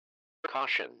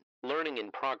Caution, learning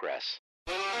in progress.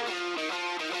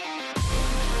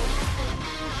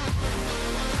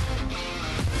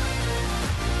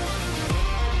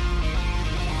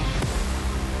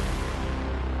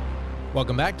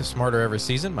 Welcome back to Smarter Every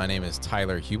Season. My name is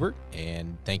Tyler Hubert,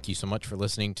 and thank you so much for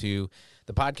listening to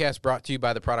the podcast brought to you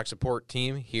by the product support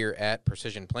team here at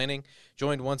Precision Planting,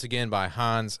 joined once again by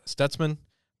Hans Stutzman,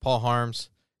 Paul Harms,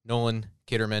 Nolan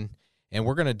Kitterman, and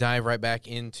we're going to dive right back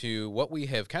into what we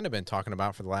have kind of been talking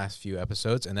about for the last few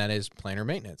episodes, and that is planter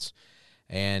maintenance.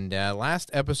 And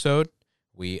last episode,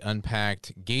 we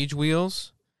unpacked gauge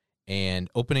wheels and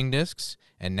opening discs.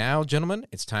 And now, gentlemen,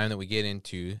 it's time that we get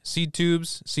into seed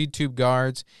tubes, seed tube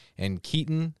guards, and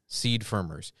Keeton seed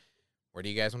firmers. Where do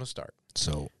you guys want to start?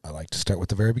 So I like to start with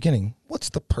the very beginning. What's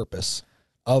the purpose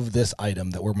of this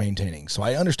item that we're maintaining? So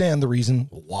I understand the reason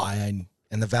why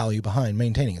and the value behind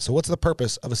maintaining it. So what's the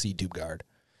purpose of a seed tube guard?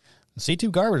 The seed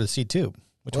tube guard or the seed tube?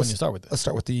 Which one do you start with? Let's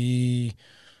start with the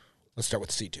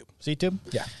seed tube. Seed tube?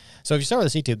 Yeah. So if you start with the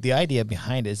seed tube, the idea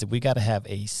behind it is that we got to have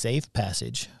a safe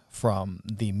passage from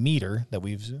the meter that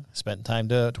we've spent time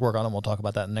to work on, and we'll talk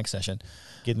about that in the next session.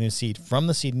 Getting the seed from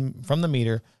the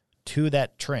meter to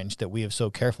that trench that we have so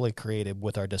carefully created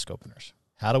with our disc openers.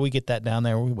 How do we get that down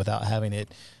there without having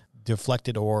it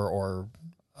deflected or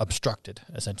obstructed,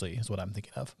 essentially, is what I'm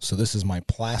thinking of. So this is my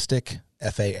plastic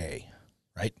FAA,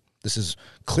 right? This is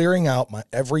clearing out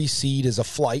every seed is a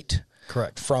flight.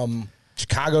 Correct. From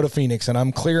Chicago to Phoenix, and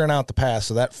I'm clearing out the path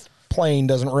so that plane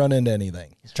doesn't run into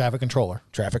anything. It's traffic controller.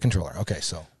 Traffic controller. Okay,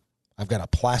 so I've got a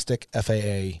plastic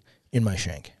FAA in my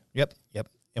shank. Yep.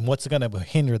 And what's going to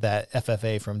hinder that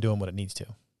FFA from doing what it needs to?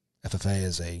 FFA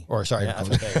is a... Or, sorry, not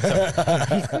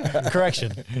FFA. Sorry.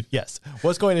 Correction. Yes.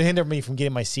 What's going to hinder me from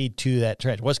getting my seed to that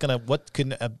trench? What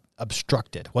can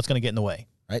obstruct it? What's going to get in the way?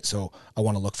 Right, so I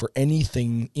want to look for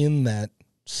anything in that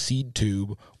seed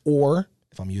tube, or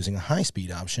if I'm using a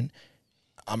high-speed option,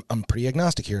 I'm pretty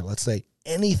agnostic here. Let's say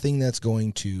anything that's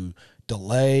going to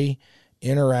delay,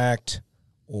 interact,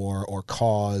 or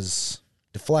cause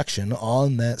deflection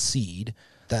on that seed.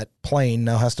 That plane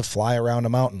now has to fly around a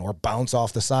mountain or bounce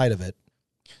off the side of it.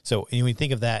 So when you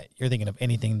think of that, you're thinking of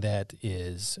anything that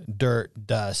is dirt,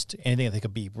 dust, anything that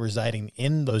could be residing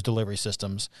in those delivery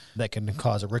systems that can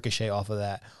cause a ricochet off of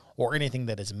that, or anything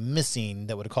that is missing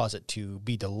that would cause it to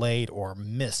be delayed or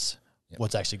miss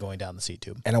what's actually going down the seed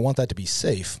tube. And I want that to be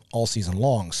safe all season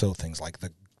long. So things like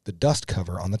the dust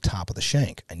cover on the top of the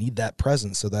shank, I need that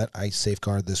present so that I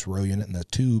safeguard this row unit and the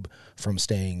tube from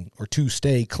to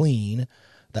stay clean,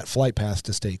 that flight path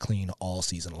to stay clean all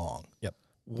season long. Yep.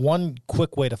 One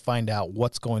quick way to find out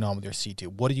what's going on with your seed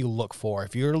tube. What do you look for?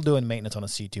 If you're doing maintenance on a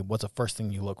seed tube, what's the first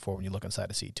thing you look for when you look inside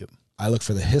a seed tube? I look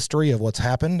for the history of what's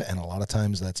happened, and a lot of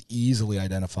times that's easily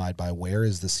identified by where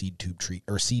is the seed tube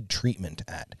seed treatment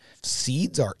at.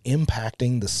 Seeds are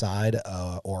impacting the side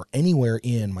or anywhere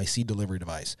in my seed delivery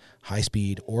device, high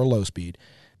speed or low speed.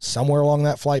 Somewhere along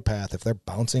that flight path, if they're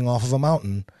bouncing off of a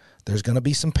mountain, there's going to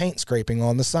be some paint scraping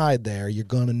on the side there. You're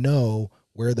going to know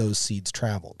where those seeds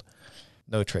traveled.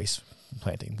 No trace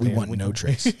planting. We want no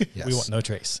trace. Yes. We want no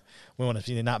trace. We want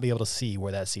to not be able to see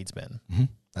where that seed's been. Mm-hmm.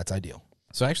 That's ideal.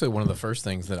 So actually one of the first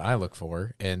things that I look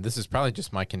for, and this is probably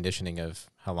just my conditioning of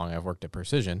how long I've worked at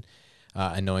Precision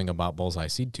and knowing about bullseye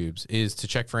seed tubes, is to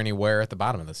check for any wear at the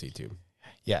bottom of the seed tube.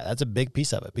 Yeah, that's a big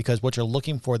piece of it, because what you're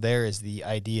looking for there is the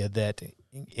idea that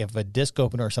if a disc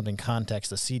opener or something contacts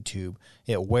the seed tube,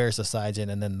 it wears the sides in,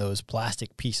 and then those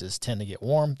plastic pieces tend to get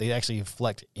warm. They actually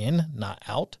deflect in, not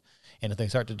out. And if they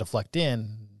start to deflect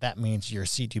in, that means your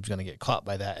seed tube's going to get caught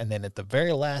by that. And then at the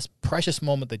very last precious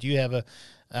moment that you have a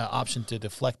option to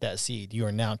deflect that seed, you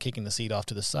are now kicking the seed off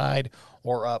to the side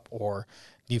or up, or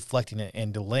deflecting it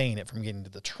and delaying it from getting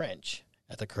to the trench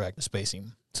at the correct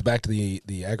spacing. So back to the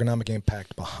agronomic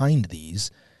impact behind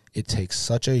these, it takes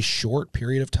such a short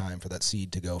period of time for that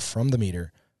seed to go from the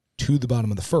meter to the bottom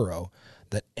of the furrow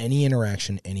that any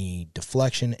interaction, any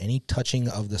deflection, any touching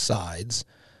of the sides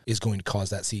is going to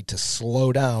cause that seed to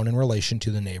slow down in relation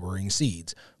to the neighboring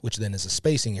seeds, which then is a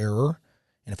spacing error.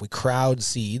 And if we crowd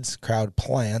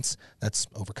plants, that's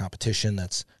over competition.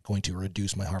 That's going to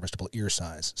reduce my harvestable ear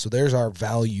size. So there's our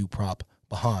value prop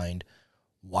behind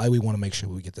why we want to make sure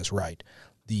we get this right.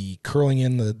 The curling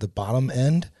in the bottom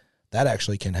end, that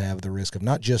actually can have the risk of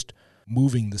not just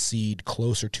moving the seed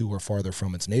closer to or farther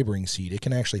from its neighboring seed, it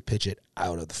can actually pitch it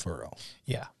out of the furrow.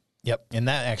 Yeah. Yep. And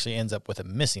that actually ends up with a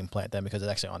missing plant then, because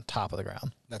it's actually on top of the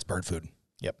ground. That's bird food.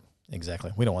 Yep.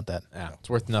 Exactly. We don't want that. Yeah, it's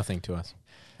worth nothing to us.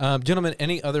 Gentlemen,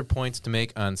 any other points to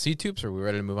make on seed tubes, or are we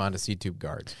ready to move on to seed tube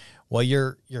guards? Well,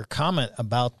 your comment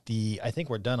about I think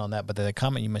we're done on that, but the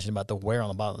comment you mentioned about the wear on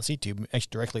the bottom of the seed tube actually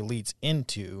directly leads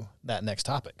into that next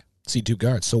topic. Seed tube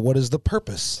guards. So what is the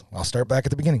purpose? I'll start back at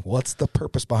the beginning. What's the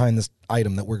purpose behind this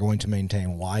item that we're going to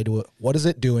maintain? What is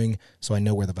it doing so I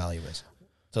know where the value is?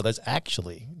 So there's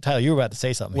actually, Tyler, you were about to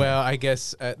say something. Well, I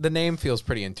guess the name feels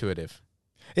pretty intuitive.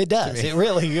 It does. It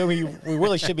really, we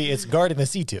really should be, it's guarding the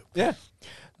seed tube. Yeah.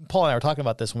 Paul and I were talking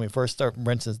about this when we first started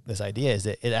this idea, is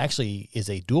that it actually is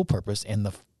a dual purpose, and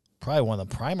probably one of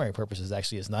the primary purposes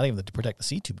actually is not even to protect the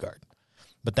seed tube guard,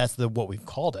 but that's what we've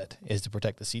called it, is to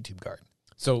protect the seed tube guard.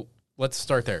 So let's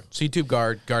start there. Seed tube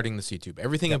guard, guarding the seed tube.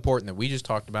 Everything important that we just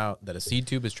talked about that a seed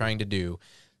tube is trying to do,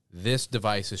 this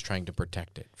device is trying to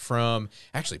protect it from.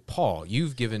 Actually, Paul,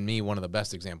 you've given me one of the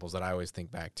best examples that I always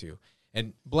think back to.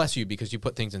 And bless you, because you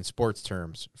put things in sports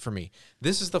terms for me.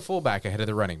 This is the fullback ahead of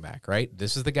the running back, right?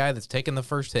 This is the guy that's taking the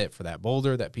first hit for that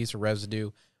boulder, that piece of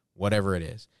residue, whatever it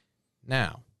is.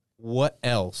 Now, what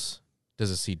else does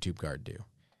a seed tube guard do?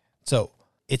 So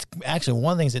it's actually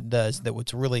one of the things it does that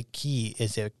what's really key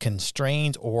is it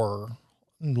constrains or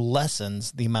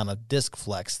lessens the amount of disc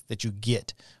flex that you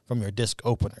get from your disc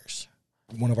openers.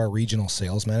 One of our regional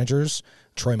sales managers,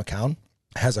 Troy McCown,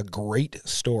 has a great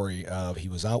story of he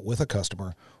was out with a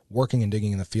customer working and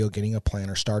digging in the field, getting a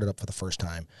planter started up for the first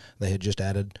time. They had just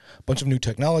added a bunch of new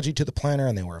technology to the planter,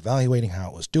 and they were evaluating how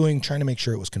it was doing, trying to make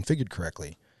sure it was configured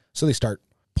correctly. So they start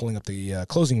pulling up the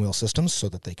closing wheel systems so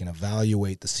that they can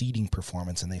evaluate the seeding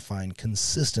performance, and they find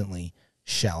consistently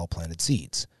shallow planted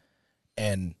seeds.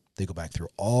 And they go back through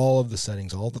all of the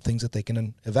settings, all the things that they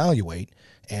can evaluate,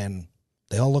 and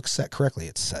they all look set correctly.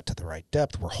 It's set to the right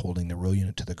depth. We're holding the row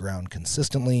unit to the ground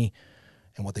consistently.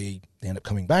 And what they end up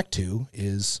coming back to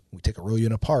is we take a row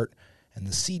unit apart, and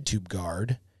the seed tube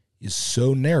guard is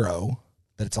so narrow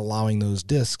that it's allowing those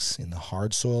discs in the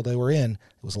hard soil they were in,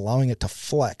 it was allowing it to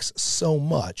flex so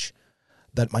much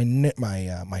that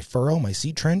my furrow, my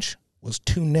seed trench, was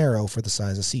too narrow for the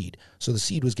size of seed. So the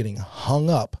seed was getting hung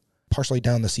up partially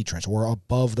down the seed trench or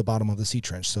above the bottom of the seed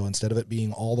trench. So instead of it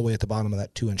being all the way at the bottom of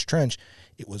that 2-inch trench,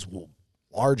 it was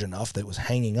large enough that it was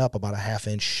hanging up about a 1/2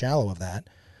 inch shallow of that.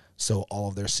 So all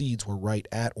of their seeds were right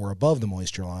at or above the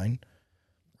moisture line.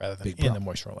 Rather than in the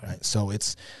moisture line. Right? So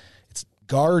it's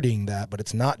guarding that, but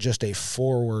it's not just a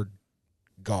forward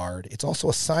guard. It's also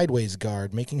a sideways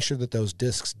guard, making sure that those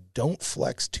discs don't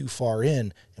flex too far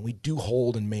in, and we do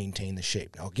hold and maintain the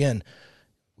shape. Now, again,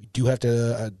 we do have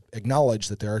to acknowledge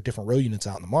that there are different row units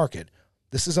out in the market.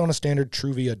 This is on a standard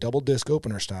Truvia double disc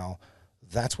opener style.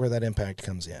 That's where that impact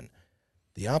comes in.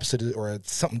 The opposite is, or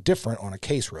it's something different on a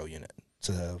case row unit. It's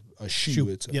a shoe.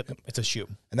 It's a shoe.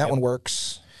 And that one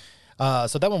works.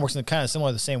 So that one works in kind of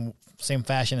similar to the same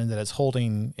fashion in that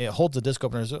it holds the disc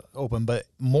openers open, but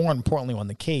more importantly on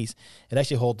the case, it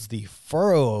actually holds the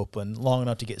furrow open long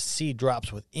enough to get seed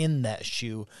drops within that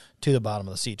shoe to the bottom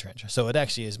of the seed trench. So it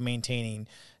actually is maintaining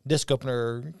disc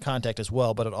opener contact as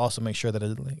well, but it also makes sure that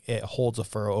it holds a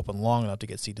furrow open long enough to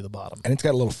get seed to the bottom. And it's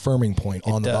got a little firming point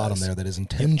on the bottom there that is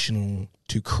intentional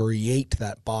to create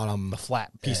that bottom. The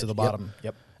flat piece of the bottom.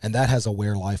 Yep. And that has a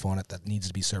wear life on it that needs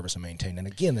to be serviced and maintained. And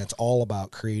again, that's all about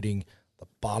creating the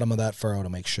bottom of that furrow to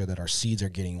make sure that our seeds are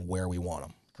getting where we want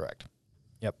them. Correct.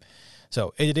 Yep.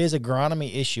 So it is an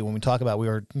agronomy issue. When we talk about,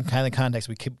 kind of the context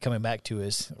we keep coming back to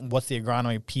is what's the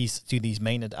agronomy piece to these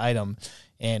maintenance items.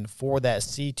 And for that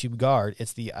seed tube guard,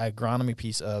 it's the agronomy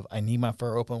piece of I need my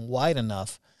furrow open wide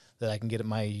enough that I can get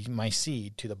my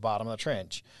seed to the bottom of the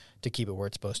trench to keep it where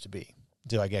it's supposed to be,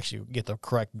 so I can actually get the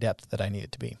correct depth that I need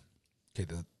it to be. Okay,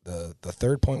 the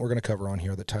third point we're going to cover on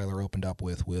here that Tyler opened up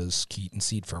with was Keaton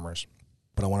seed firmers.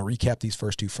 But I want to recap these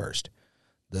first two first.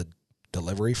 The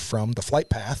delivery from the flight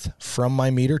path from my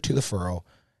meter to the furrow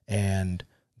and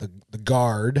the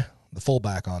guard, the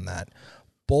fullback on that.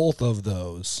 Both of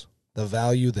those, the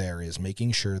value there is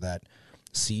making sure that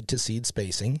seed to seed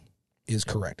spacing is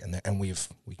correct. And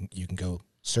you can go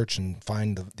search and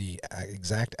find the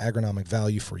exact agronomic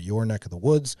value for your neck of the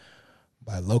woods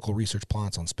by local research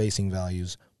plots on spacing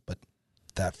values, but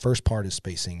that first part is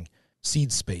spacing,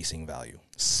 seed spacing value.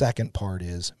 Second part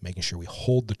is making sure we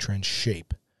hold the trench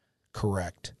shape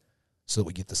correct so that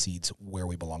we get the seeds where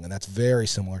we belong. And that's very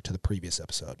similar to the previous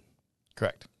episode.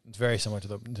 Correct. It's very similar to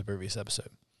the previous episode.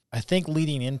 I think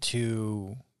leading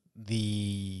into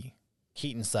the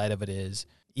Keaton side of it is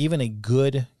even a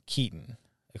good Keaton,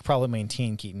 a probably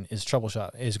maintained Keaton,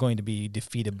 is going to be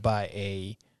defeated by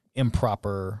a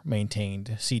improper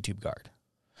maintained seed tube guard.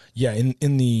 Yeah,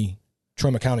 in the Troy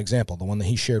McCown example, the one that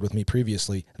he shared with me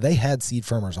previously, they had seed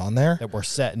firmers on there. That were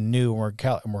set new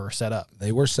and were set up.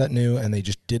 They were set new, and they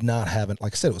just did not have it.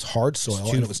 Like I said, it was hard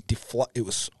soil, and it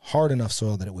was hard enough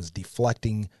soil that it was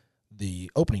deflecting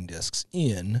the opening discs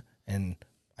in, and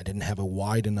I didn't have a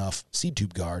wide enough seed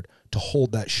tube guard to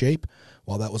hold that shape,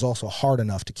 while that was also hard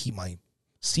enough to keep my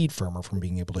seed firmer from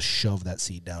being able to shove that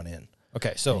seed down in.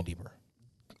 Okay, so any deeper.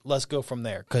 Let's go from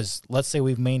there, because let's say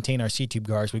we've maintained our seed tube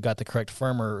guards, we've got the correct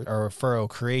firmer or furrow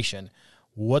creation.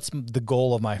 What's the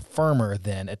goal of my firmer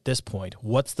then at this point?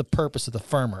 What's the purpose of the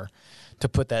firmer to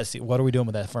put that seed? What are we doing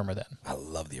with that firmer then? I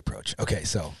love the approach. Okay,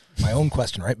 so my own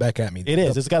question right back at me. It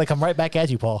is. It's got to come right back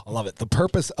at you, Paul. I love it. The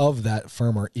purpose of that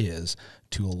firmer is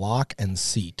to lock and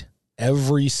seat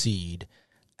every seed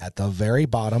at the very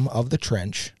bottom of the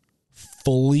trench,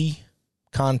 fully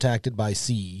contacted by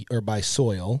seed or by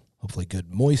soil, hopefully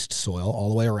good moist soil all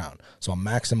the way around. So I'm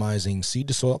maximizing seed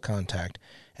to soil contact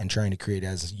and trying to create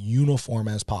as uniform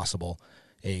as possible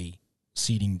a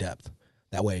seeding depth.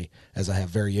 That way, as I have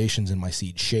variations in my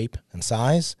seed shape and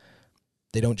size,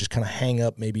 they don't just kind of hang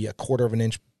up maybe a quarter of an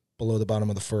inch below the bottom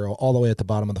of the furrow, all the way at the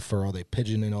bottom of the furrow. They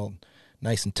pigeon in all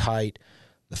nice and tight.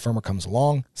 The firmer comes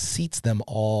along, seats them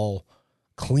all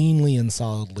cleanly and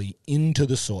solidly into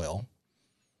the soil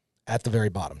at the very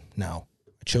bottom. Now,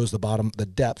 I chose the bottom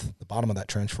of that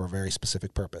trench for a very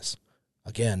specific purpose.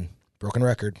 Again, broken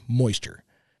record, moisture.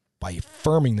 By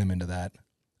firming them into that,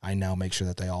 I now make sure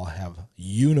that they all have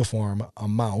uniform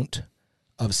amount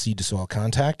of seed to soil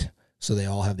contact, so they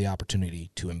all have the opportunity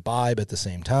to imbibe at the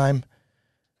same time,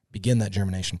 begin that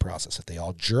germination process. If they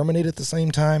all germinate at the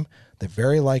same time, they're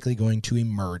very likely going to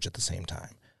emerge at the same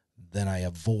time. Then I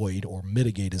avoid or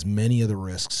mitigate as many of the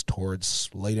risks towards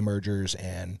late emergers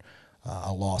and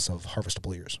a loss of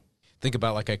harvestable ears. Think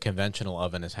about like a conventional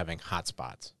oven as having hot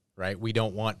spots, right? We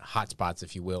don't want hot spots,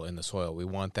 if you will, in the soil. We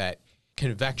want that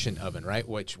convection oven, right?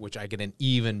 Which I get an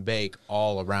even bake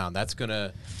all around. That's going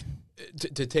to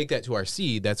take that to our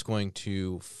seed, that's going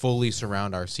to fully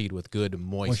surround our seed with good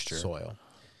moisture soil.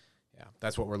 Yeah,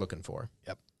 that's what we're looking for.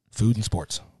 Yep. Food and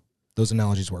sports. Those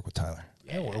analogies work with Tyler.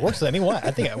 Yeah, it works with anyone.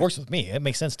 I think it works with me. It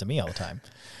makes sense to me all the time.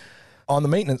 On the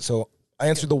maintenance, so I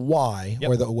answered the why,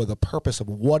 or the purpose of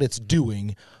what it's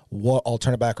doing. I'll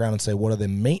turn it back around and say, what are the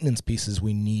maintenance pieces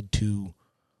we need to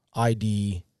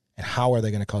ID, and how are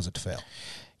they going to cause it to fail?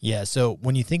 Yeah, so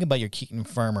when you think about your Keaton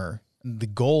firmer, the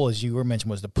goal, as you were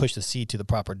mentioned, was to push the seed to the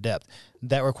proper depth.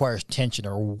 That requires tension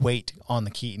or weight on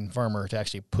the Keaton firmer to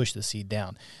actually push the seed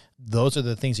down. Those are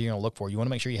the things that you're going to look for. You want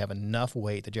to make sure you have enough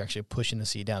weight that you're actually pushing the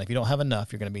seed down. If you don't have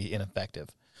enough, you're going to be ineffective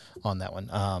on that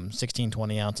one. 16,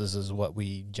 20 ounces is what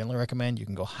we generally recommend. You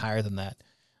can go higher than that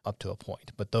up to a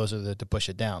point, but those are to push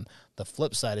it down. The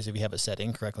flip side is if you have it set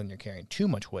incorrectly and you're carrying too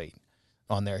much weight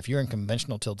on there, if you're in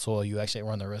conventional tilled soil, you actually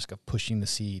run the risk of pushing the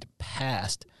seed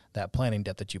past that planting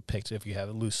depth that you picked. If you have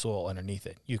loose soil underneath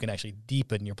it, you can actually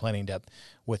deepen your planting depth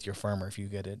with your firmer if you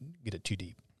get it too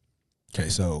deep. Okay,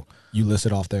 so you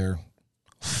listed off there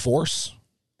force,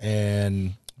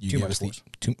 and you gave us force.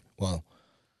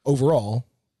 Overall,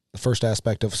 the first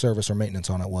aspect of service or maintenance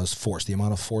on it was force, the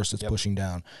amount of force it's pushing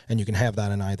down, and you can have that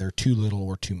in either too little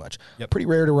or too much. Pretty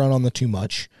rare to run on the too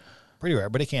much. Pretty rare,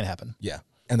 but it can happen. Yeah.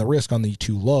 And the risk on the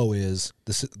too low is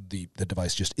the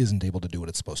device just isn't able to do what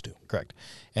it's supposed to. Correct.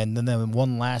 And then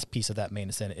one last piece of that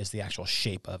maintenance then is the actual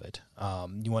shape of it.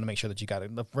 You want to make sure that you got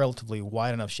a relatively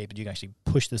wide enough shape that you can actually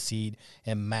push the seed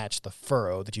and match the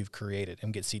furrow that you've created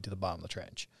and get seed to the bottom of the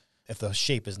trench. If the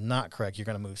shape is not correct, you're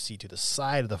going to move seed to the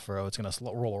side of the furrow. It's going to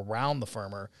roll around the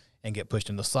firmer and get pushed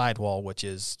into the sidewall, which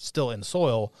is still in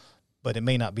soil, but it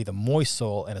may not be the moist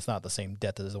soil, and it's not the same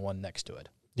depth as the one next to it.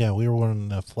 Yeah, we were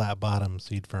wanting a flat bottom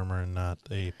seed firmer and not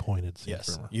a pointed seed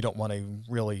firmer. You don't want a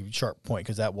really sharp point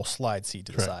because that will slide seed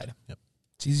to the side. Yep.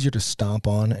 It's easier to stomp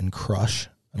on and crush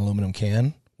an aluminum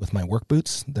can with my work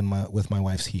boots than with my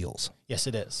wife's heels. Yes,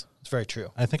 it is. It's very true.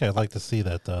 I think I'd like to see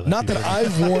that, though. Not that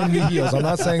I've worn the heels. I'm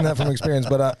not saying that from experience,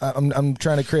 but I'm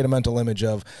trying to create a mental image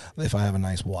of if I have a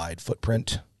nice wide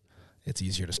footprint, it's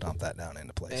easier to stomp that down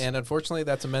into place. And unfortunately,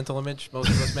 that's a mental image most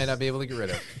of us may not be able to get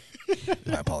rid of.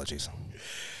 My apologies.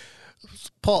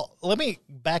 Paul, let me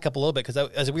back up a little bit because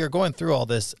as we were going through all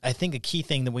this, I think a key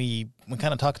thing that we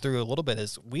kind of talked through a little bit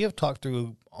is we have talked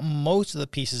through most of the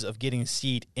pieces of getting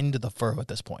seed into the furrow at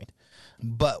this point.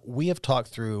 But we have talked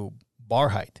through bar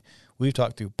height. We've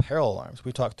talked through parallel arms.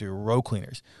 We've talked through row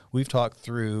cleaners. We've talked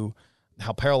through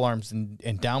how parallel arms and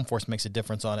downforce makes a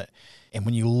difference on it. And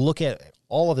when you look at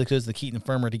all of it, because the Keaton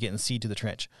firmer to getting seed to the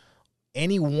trench,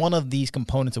 any one of these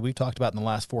components that we've talked about in the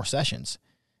last 4 sessions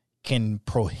can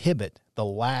prohibit the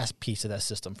last piece of that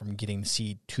system from getting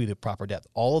seed to the proper depth.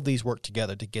 All of these work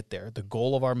together to get there. The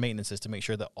goal of our maintenance is to make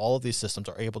sure that all of these systems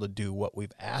are able to do what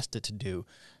we've asked it to do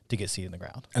to get seed in the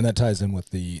ground. And that ties in with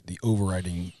the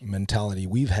overriding mentality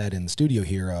we've had in the studio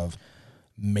here of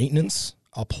maintenance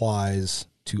applies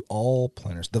to all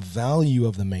planters. The value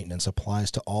of the maintenance applies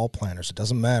to all planters. It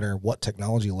doesn't matter what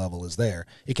technology level is there.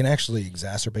 It can actually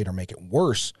exacerbate or make it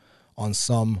worse on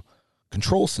some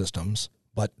control systems,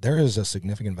 but there is a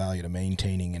significant value to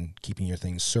maintaining and keeping your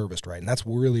things serviced right. And that's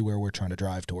really where we're trying to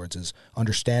drive towards, is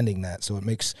understanding that, so it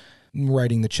makes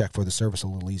writing the check for the service a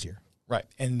little easier. Right.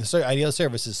 And the idea of the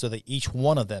service is so that each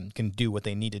one of them can do what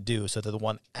they need to do, so that the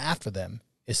one after them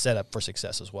is set up for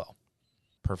success as well.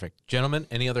 Perfect. Gentlemen,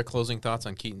 any other closing thoughts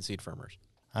on Keaton Seed Firmers?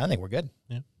 I think we're good.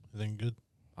 Yeah, I think good.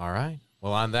 All right.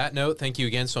 Well, on that note, thank you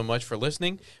again so much for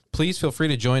listening. Please feel free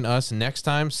to join us next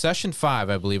time. Session 5,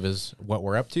 I believe, is what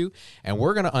we're up to. And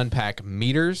we're going to unpack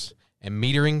meters and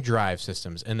metering drive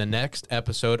systems in the next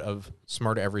episode of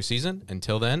Smarter Every Season.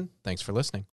 Until then, thanks for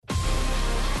listening.